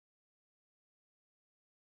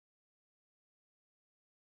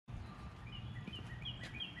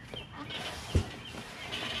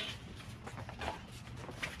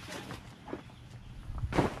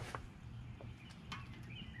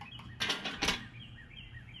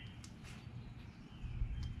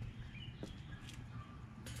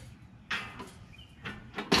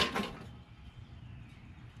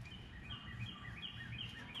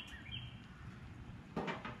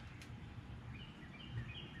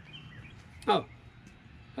Oh,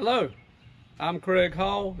 hello. I'm Craig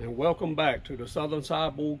Hall, and welcome back to the Southern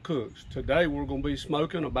Cyborg Cooks. Today we're going to be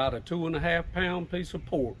smoking about a 2.5 pound piece of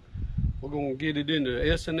pork. We're going to get it in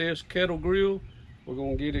the S&S kettle grill. We're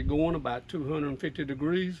going to get it going about 250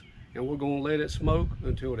 degrees, and we're going to let it smoke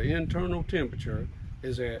until the internal temperature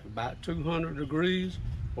is at about 200 degrees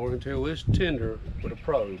or until it's tender with a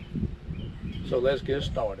probe. So let's get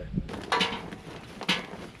started.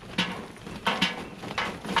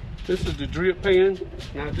 This is the drip pan.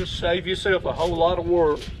 Now just save yourself a whole lot of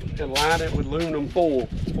work and line it with aluminum foil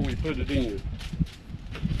before you put it in.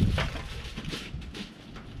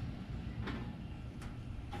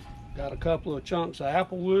 Got a couple of chunks of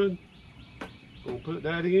apple wood. Gonna put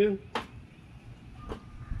that in.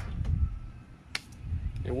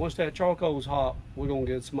 And once that charcoal's hot, we're gonna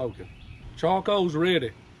get smoking. Charcoal's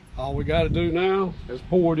ready. All we gotta do now is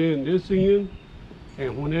pour it in this end,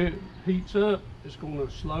 and when it heats up, it's gonna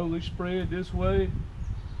slowly spread this way,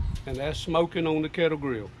 and that's smoking on the kettle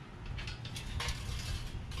grill.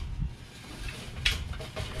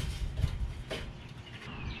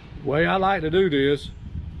 The way I like to do this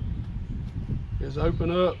is open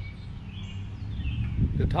up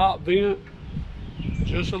the top vent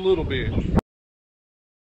just a little bit.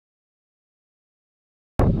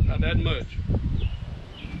 Not that much.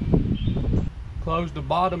 Close the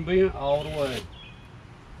bottom vent all the way.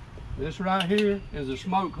 This right here is a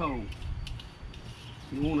smoke hole.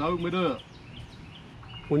 You want to open it up.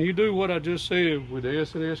 When you do what I just said with the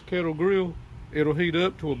S&S kettle grill, it'll heat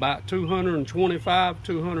up to about 225,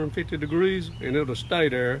 250 degrees, and it'll stay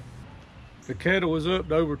there. The kettle is up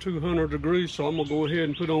to over 200 degrees, so I'm gonna go ahead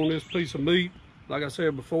and put on this piece of meat. Like I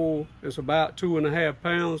said before, it's about 2.5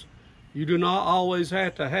 pounds. You do not always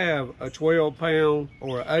have to have a 12 pound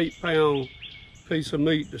or an 8 pound piece of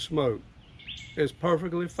meat to smoke. It's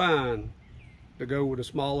perfectly fine to go with a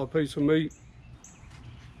smaller piece of meat.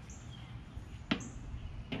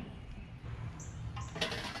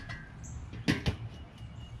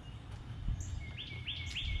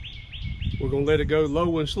 We're gonna let it go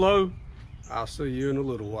low and slow. I'll see you in a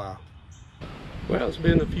little while. Well, it's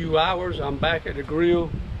been a few hours. I'm back at the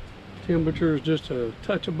grill. Temperature is just a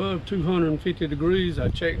touch above 250 degrees. I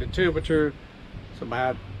checked the temperature. It's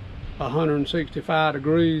about 165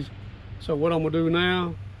 degrees. So what I'm gonna do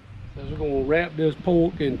now is we're gonna wrap this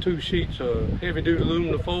pork in 2 sheets of heavy duty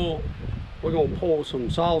aluminum foil. We're gonna pour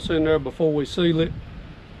some sauce in there before we seal it.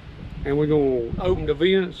 And we're gonna open the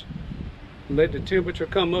vents, let the temperature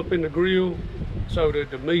come up in the grill so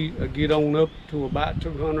that the meat will get on up to about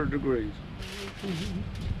 200 degrees.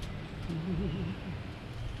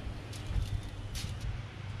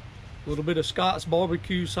 A little bit of Scott's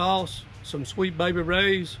barbecue sauce, some Sweet Baby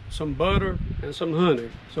Ray's, some butter, and some honey.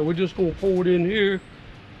 So we're just gonna pour it in here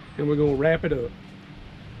and we're gonna wrap it up.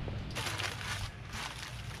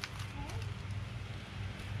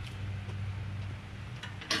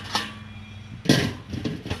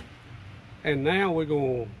 And now we're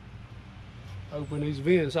gonna open these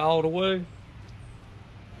vents all the way.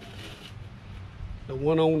 The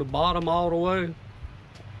one on the bottom all the way.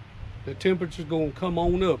 The temperature's gonna come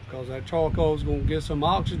on up because that charcoal is gonna get some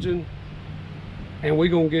oxygen, and we're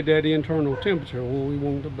gonna get that internal temperature where we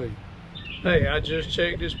want it to be. Hey, I just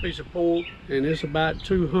checked this piece of pork and it's about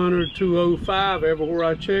 200, 205 everywhere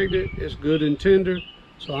I checked it. It's good and tender,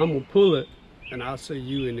 so I'm gonna pull it and I'll see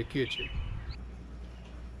you in the kitchen.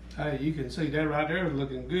 Hey, you can see that right there is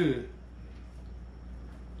looking good.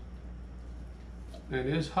 And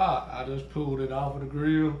it's hot. I just pulled it off of the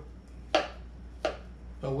grill.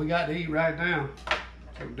 But we got to eat right now.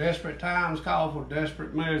 So desperate times call for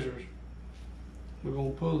desperate measures. We're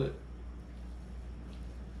gonna pull it.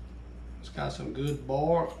 It's got some good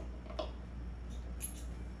bark.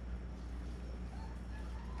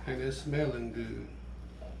 And it's smelling good.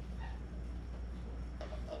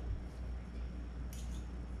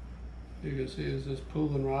 You can see it's just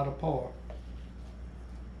pulling right apart.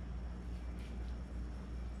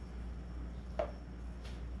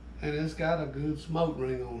 And it's got a good smoke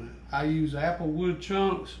ring on it. I use apple wood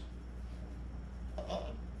chunks.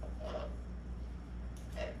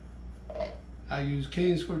 I use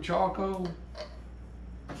Kingsford charcoal.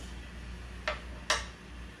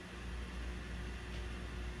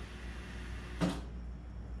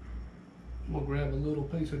 I'm gonna grab a little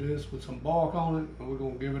piece of this with some bark on it and we're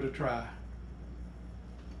gonna give it a try.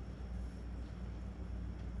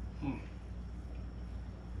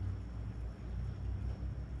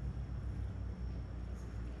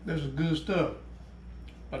 This is good stuff.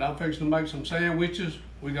 But I'm fixing to make some sandwiches.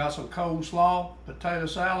 We got some coleslaw, potato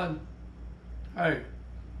salad. Hey,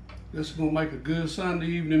 this is gonna make a good Sunday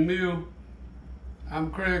evening meal. I'm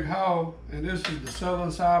Craig Hall, and this is the Southern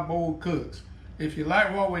Cyborg Cooks. If you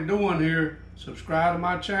like what we're doing here, subscribe to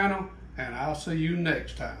my channel, and I'll see you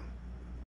next time.